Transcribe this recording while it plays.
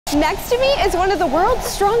Next to me is one of the world's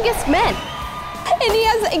strongest men. And he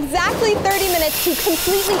has exactly 30 minutes to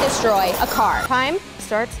completely destroy a car. Time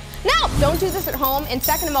starts now. Don't do this at home. And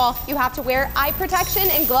second of all, you have to wear eye protection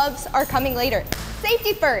and gloves are coming later.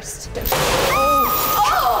 Safety first.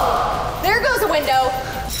 Oh, there goes a window.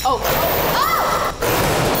 Oh,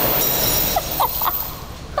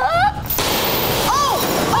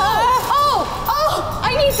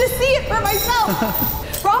 I need to see it for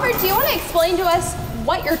myself. Robert, do you want to explain to us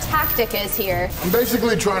what your tactic is here? I'm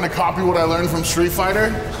basically trying to copy what I learned from Street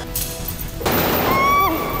Fighter.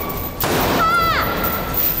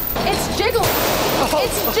 It's jiggling.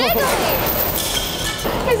 It's jiggling.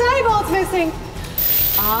 His eyeball's missing.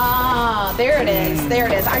 Ah, there it is. There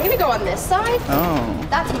it is. I'm going to go on this side. Oh.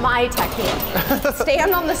 That's my technique.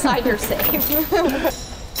 Stand on the side you're safe.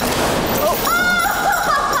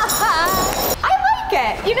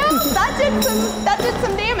 It. You know, that did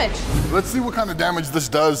some damage. Let's see what kind of damage this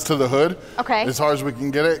does to the hood. Okay. As hard as we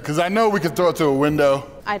can get it, because I know we can throw it to a window.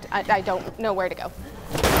 I don't know where to go.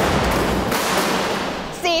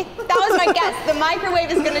 See, that was my guess. The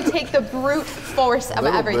microwave is going to take the brute force of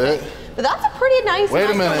everything. Bit. But that's a pretty nice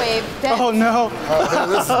microwave. Oh no. Oh no.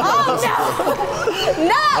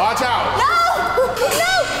 No. Watch out. No.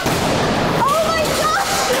 No. Oh my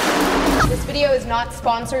gosh. This video is not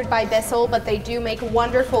sponsored by Bissell, but they do make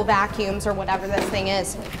wonderful vacuums or whatever this thing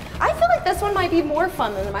is. I feel like this one might be more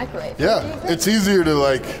fun than the microwave. Yeah, it's easier to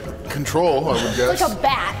like control, I would guess. Like a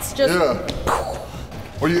bat, just. Yeah.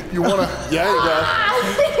 Or you want to, there you go.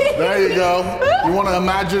 There you go. You want to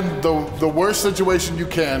imagine the worst situation you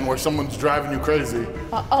can where someone's driving you crazy.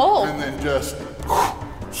 And then just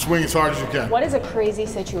swing as hard as you can. What is a crazy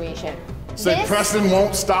situation? Say Preston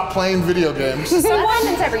won't stop playing video games. That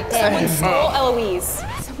happens every day. Someone stole Eloise.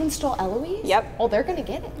 Someone stole Eloise? Yep. Oh, they're gonna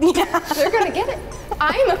get it. Yeah. They're gonna get it.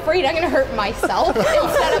 I'm afraid I'm gonna hurt myself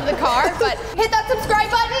instead of the car, but hit that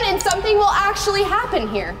subscribe button and something will actually happen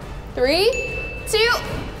here. 3, 2.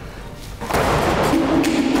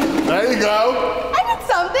 There you go. I did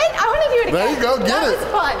something. I wanna do it again. There you go, get that it. Was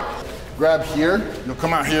fun. Grab here, you'll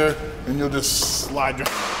come out here, and you'll just slide your...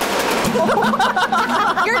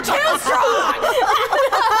 You're too strong!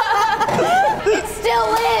 It still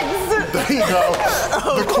lives. There you go.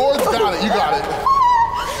 The cord's got it, you got it.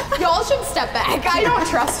 Y'all should step back. I don't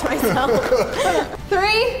trust myself. 3,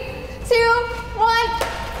 2, 1.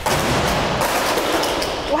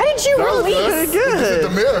 Why did you release? Good. This is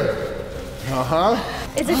the mirror. Uh-huh.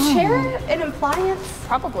 Is a chair an appliance?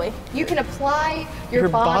 Probably. You can apply your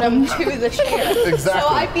bottom to the chair. Exactly. So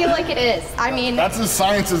I feel like it is. I mean. That's as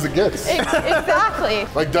science as it gets. Exactly.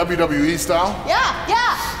 Like WWE style? Yeah,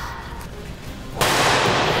 yeah.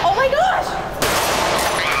 Oh my gosh.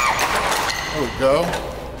 There we go.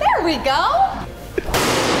 There we go.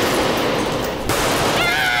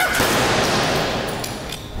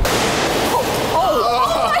 Oh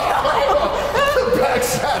my God.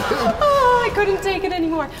 Backside. Oh, I couldn't take it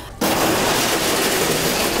anymore.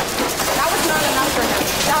 That was not enough for him.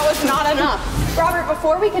 That was not enough. Robert,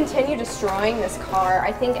 before we continue destroying this car,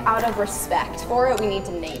 I think out of respect for it, we need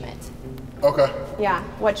to name it. Okay. Yeah,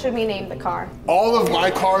 what should we name the car? All of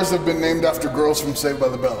my cars have been named after girls from Saved by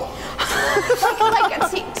the Bell.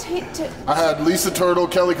 I had Lisa Turtle,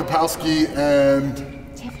 Kelly Kapowski, and...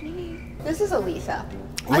 Tiffany? This is a Lisa.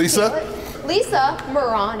 Lisa? Lisa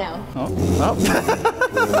Morano.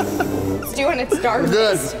 It's doing its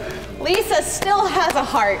darkest. Good. Lisa still has a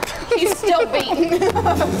heart. He's still beaten.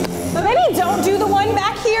 Maybe don't do the one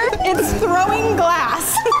back here. It's throwing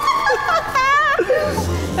glass.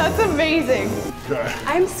 That's amazing. Okay.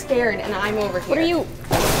 I'm scared and I'm over here. What are you?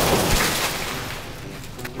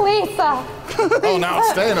 Lisa. Oh, now it's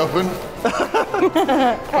staying open.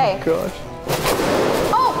 Okay. Oh gosh.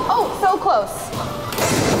 Oh, so close.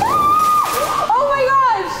 Oh my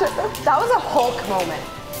gosh. That was a Hulk moment.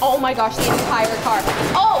 Oh my gosh, the entire car.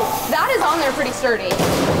 Oh, that is on there pretty sturdy.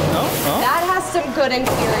 No? Huh? That has some good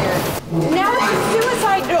interior. Now it's a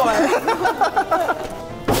suicide door.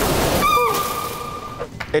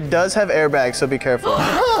 It does have airbags, so be careful.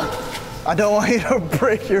 I don't want you to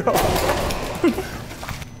break your own.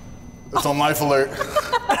 It's on life alert.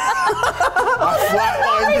 I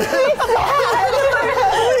flatlined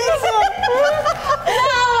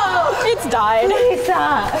No! It's died.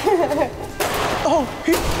 Lisa! Oh,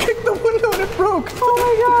 he kicked the window and it broke. Oh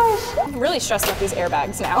my gosh. I'm really stressed about these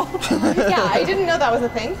airbags now. Yeah, I didn't know that was a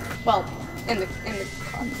thing. Well, in the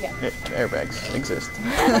car, yeah. Airbags exist.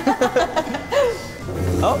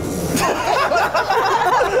 Oh.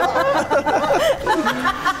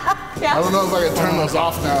 Yeah. I don't know if I can turn those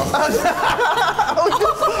off now.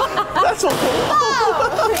 That's a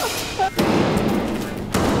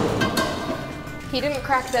He didn't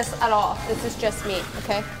crack this at all. This is just me,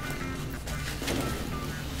 okay?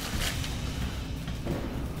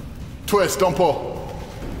 Twist, don't pull.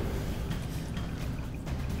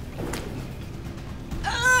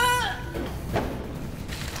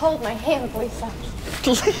 Hold my hand, Lisa.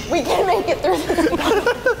 We can make it through this.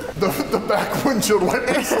 The back windshield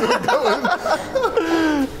wiper's still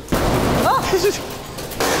going.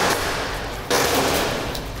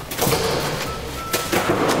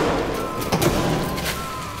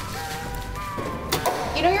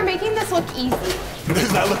 You know, you're making this look easy.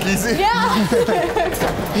 Does that look easy? Yeah.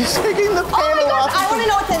 He's taking the panel Oh my gosh, off. I want to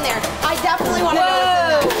know what's in there. I definitely want to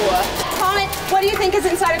know what's in there. Comment, what do you think is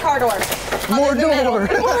inside a car door? More Other than metal. door.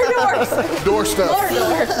 More doors. Door stuff. More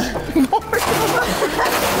doors.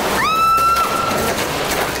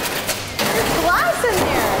 There's glass in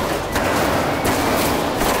there.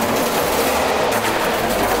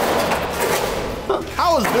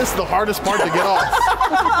 How is this the hardest part to get off?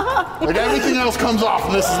 Like everything else comes off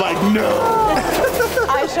and this is like, no.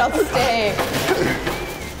 I shall stay.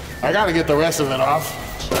 I gotta get the rest of it off.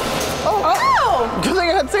 Oh! Good thing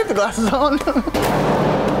I had safety glasses on.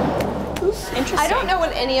 Interesting. I don't know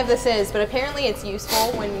what any of this is, but apparently it's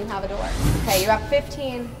useful when you have a door. Okay, you have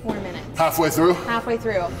 15 more minutes. Halfway through? Halfway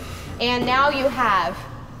through. And now you have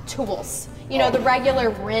tools. You know, the regular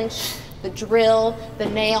wrench, the drill, the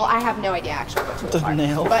nail. I have no idea actually what tools The are.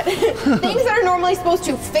 nail. But things that are normally supposed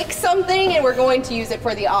to fix something, and we're going to use it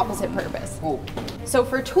for the opposite purpose. Ooh. So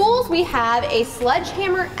for tools, we have a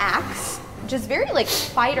sledgehammer axe, which is very like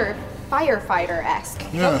firefighter-esque,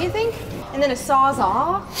 Yeah. don't you think? And then a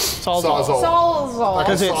sawzall. Sawzall. Sawzall.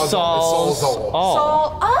 Because it Sawzall. solves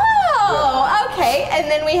all. Oh, okay. And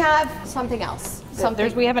then we have something else.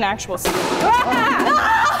 Something. We have an actual. It's right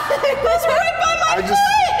by my foot!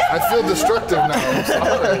 I feel destructive now. I'm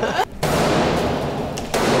sorry.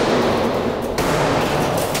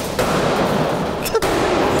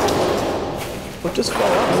 What just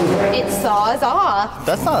fell off? It saws off.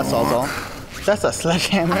 That's not a sawzall. That's a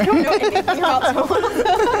sledgehammer. I don't know anything about tools.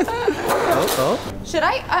 Oh. Should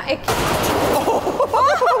I?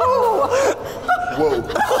 Whoa.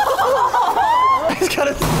 He's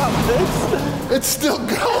gotta stop this. It's still going.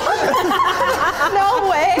 No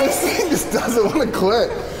way. This thing just doesn't want to quit.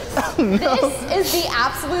 This is the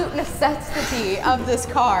absolute necessity of this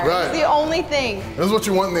car. Right. It's the only thing. This is what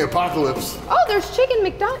you want in the apocalypse. Oh, there's chicken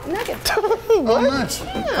McNuggets. Oh, nice.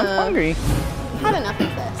 I'm hungry. Had enough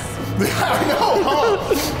of this. I know, huh?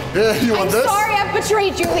 Yeah, you I'm want this? sorry I've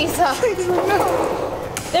betrayed you, Lisa.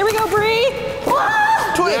 There we go, Bree.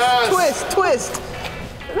 Twist, Yes. twist.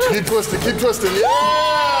 Keep twisting, keep twisting.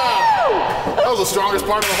 Yeah! That was the strongest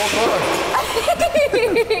part of the whole car.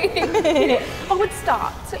 Oh, it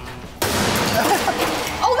stopped.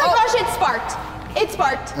 Oh my gosh, it sparked. It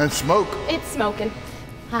sparked. And smoke. It's smoking.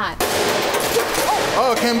 Hot.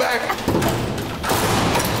 Oh, it came back.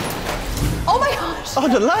 Oh my gosh. Oh,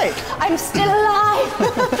 the light. I'm still alive.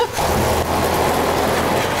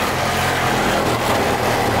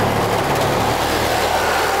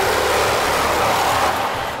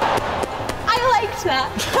 I liked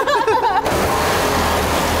that.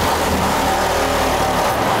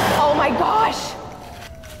 Oh my gosh.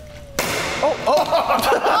 Oh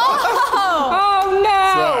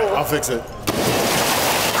no! Sorry, I'll fix it.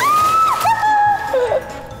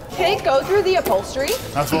 Can it go through the upholstery?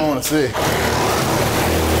 That's what I want to see.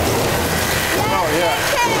 Oh, yeah.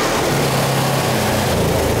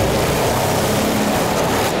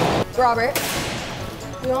 Robert,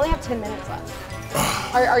 we only have 10 minutes left.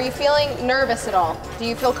 Are you feeling nervous at all? Do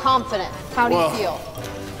you feel confident? How do Well, you feel?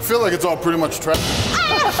 I feel like it's all pretty much trash.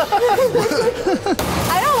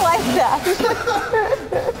 I don't like that.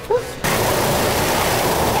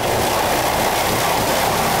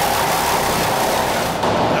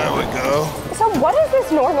 There we go. So what is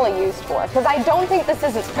this normally used for? Because I don't think this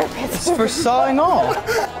is its purpose. It's for sawing off.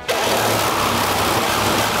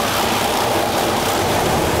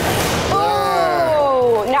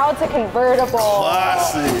 Oh, now it's a convertible.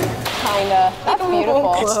 Classy. Kinda. That's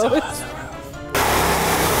beautiful.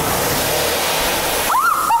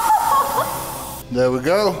 There we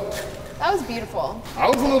go. That was beautiful. I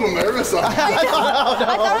was a little nervous on that. I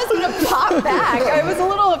thought it was gonna pop back. I was a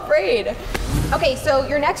little afraid. Okay, so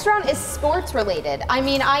your next round is sports related. I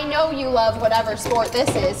mean, I know you love whatever sport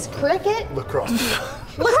this is. Cricket? Lacrosse.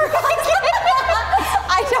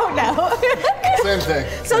 I don't know. Same thing.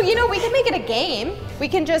 So, you know, we can make it a game. We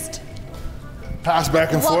can just Pass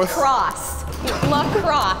back and forth. lacrosse.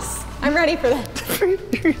 Lacrosse. I'm ready for that. This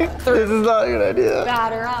is not a good idea.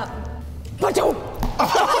 Batter up. Ba-doom.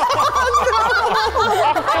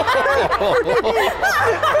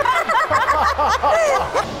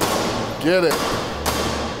 Get it.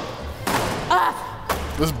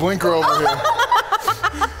 This blinker over here.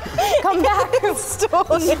 Come back.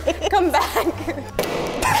 Come back.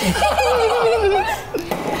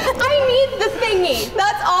 I need the thingy.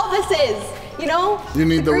 That's all this is. You know? You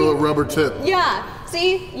need the little rubber tip. Yeah.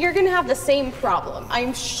 See, you're gonna have the same problem,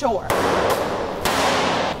 I'm sure.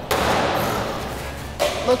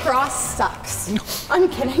 Lacrosse sucks. I'm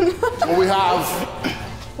kidding. Well,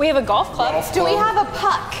 we have a golf club. Do we have a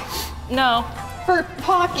puck? No. For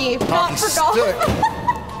hockey, not for golf. stick.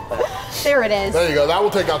 There it is. There you go. That will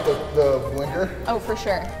take out the blinker. Oh, for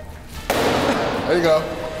sure. There you go.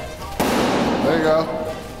 There you go.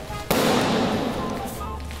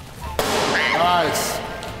 Nice.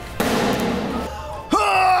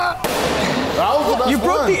 That was the best You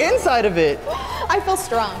broke one. the inside of it. I feel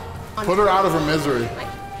strong. Put her out of her misery.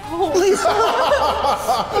 Oh, Lisa.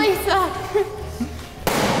 Lisa.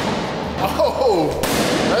 Oh,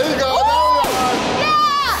 there you go. Oh,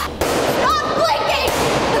 yeah! Stop blinking!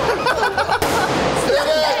 Get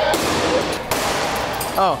it.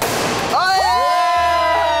 Oh.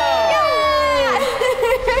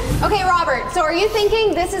 Yeah! Okay, Robert, so are you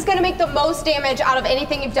thinking this is gonna make the most damage out of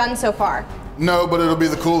anything you've done so far? No, but it'll be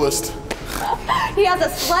the coolest. He has a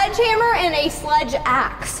sledgehammer and a sledge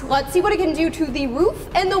axe. Let's see what it can do to the roof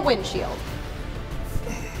and the windshield.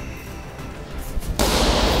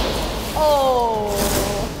 Oh,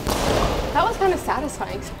 that was kind of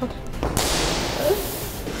satisfying.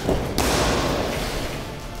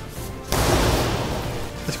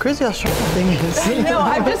 It's crazy how strong that thing is. No,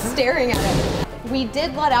 I'm just staring at it. We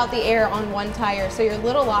did let out the air on one tire, so you're a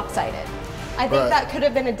little lopsided. I think that could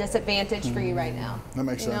have been a disadvantage for you right now. That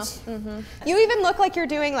makes you know? sense. You even look like you're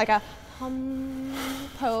doing like a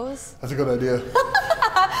pose. That's a good idea.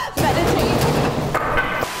 Meditate.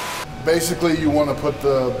 Basically, you want to put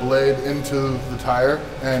the blade into the tire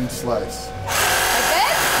and slice. Like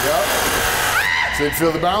this? Yep. So you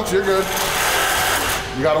feel the bounce, you're good.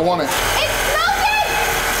 You gotta want it. It's smoking!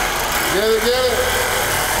 Get it, get it.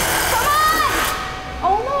 Come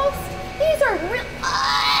on! Almost. These are real.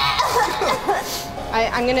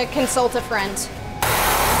 I'm gonna consult a friend.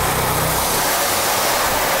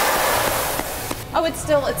 Oh, it's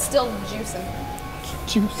still juicing.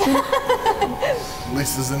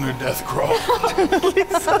 Lisa's in her death crawl.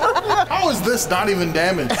 How is this not even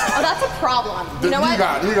damaged? Oh, that's a problem. You know what?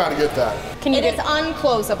 You gotta get that. It is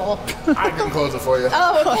unclosable. I can close it for you.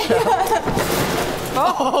 Oh, okay.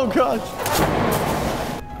 Oh gosh.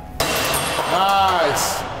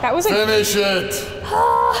 Nice. That was Finish it.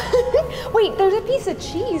 Wait, there's a piece of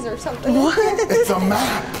cheese or something. What? It's a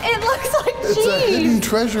map. It looks like It's cheese. a hidden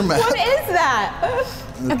treasure map. What is that?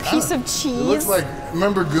 a piece of It cheese. looks like,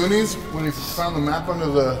 remember Goonies when you found the map in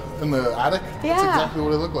the attic? That's Yeah. exactly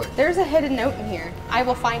what it looked like. There's a hidden note in here. I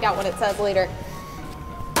will find out what it says later.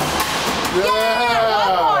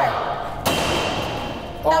 Yeah!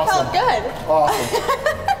 That felt good. Awesome.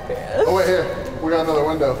 Oh wait, here. We got another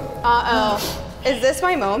window. Uh-oh. Is this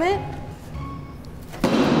my moment?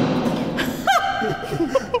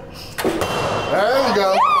 There you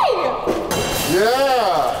go. Hey!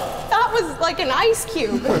 Yeah! That was like an ice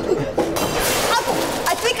cube.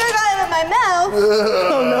 I think I got it in my mouth.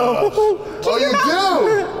 Oh, you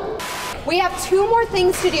do? We have 2 more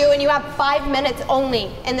things to do and you have 5 minutes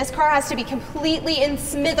only. And this car has to be completely in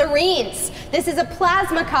smithereens. This is a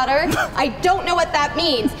plasma cutter. I don't know what that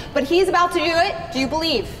means, but he's about to do it. Do you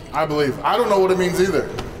believe? I believe. I don't know what it means either,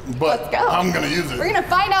 but Let's go. I'm gonna use it. We're gonna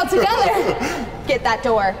find out together. Get that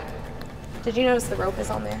door. Did you notice the rope is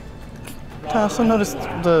on there? I also noticed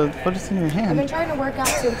what is in your I've been hand. trying to work out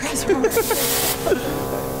to impress Robert.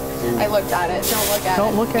 I looked at it. Don't look at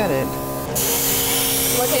Don't it. look at it.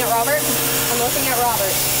 I'm looking at Robert. I'm looking at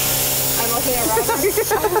Robert. I'm looking at Robert.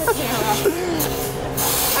 I'm looking at Robert.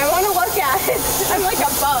 I want to look at it. I'm like a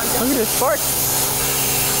bug. Look at this spark.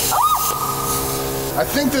 I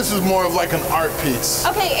think this is more of like an art piece.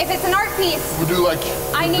 Okay, if it's an art piece, We do like.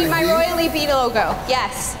 I need Big my B. Royally B logo.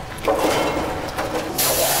 Yes.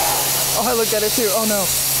 Oh, I looked at it too. Oh no.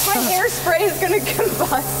 My hairspray is gonna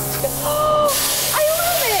combust. I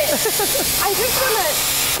love it. I just wanna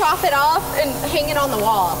chop it off and hang it on the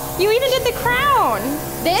wall. You even did the crown.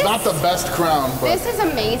 This, Not the best crown, but this is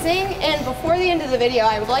amazing. And before the end of the video,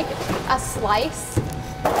 I would like a slice,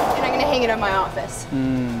 and I'm gonna hang it in my office.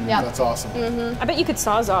 Yep. that's awesome. I bet you could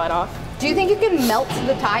sawzall it off. Do you think you can melt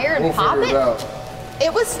the tire and We'll pop figure it out.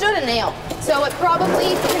 It withstood a nail, so it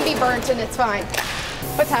probably can be burnt and it's fine.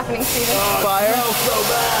 What's happening, Steven? Fire. Smells so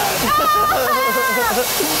bad.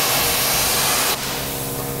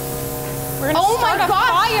 We're gonna Oh my start a God.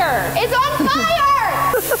 fire. It's on fire!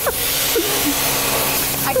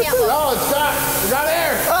 I can't look. No,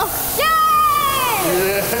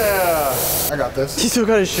 I got this. He still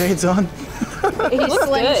got his shades on. He's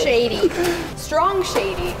Slim Shady. Strong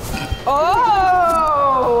Shady.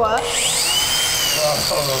 Oh!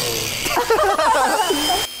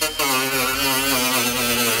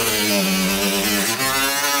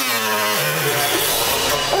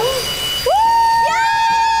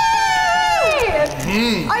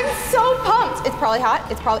 I'm so pumped. It's probably hot.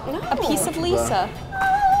 It's probably, no. A piece of Lisa.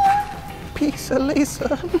 Piece of Lisa.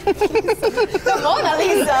 The Mona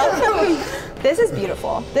Lisa. This is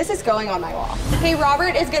beautiful. This is going on my wall. Okay,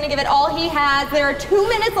 Robert is gonna give it all he has. There are 2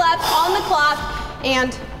 minutes left on the clock,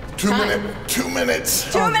 and 2 minutes. 2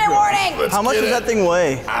 minutes. 2 minute warning. Let's How much get does that thing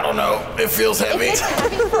weigh? I don't know. It feels heavy. If it's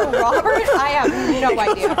heavy for Robert, I have no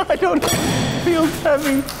idea. I don't feel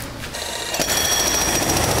heavy.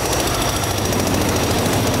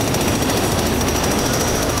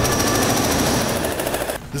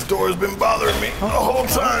 This door has been bothering me the whole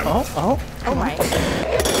time. Oh my.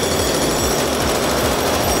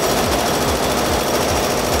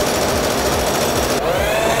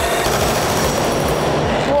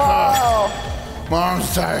 Whoa. My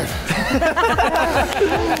arm's tired.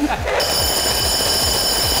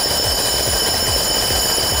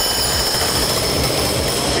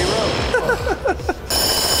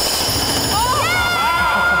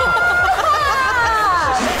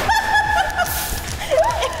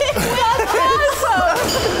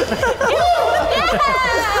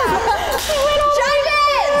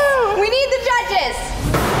 Judges! We need the judges.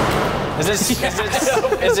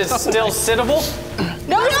 Is it still sittable?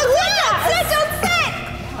 No, don't sit! Don't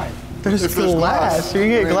sit! There's If there's glass. glass. You can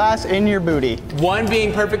get glass in your booty. 1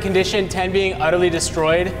 being perfect condition, 10 being utterly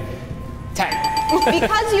destroyed. 10.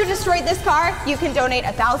 Because you destroyed this car, you can donate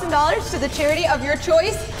 $1,000 to the charity of your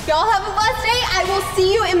choice. Y'all have a blessed day. I will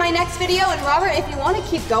see you in my next video. And Robert, if you want to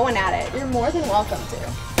keep going at it, you're more than welcome to.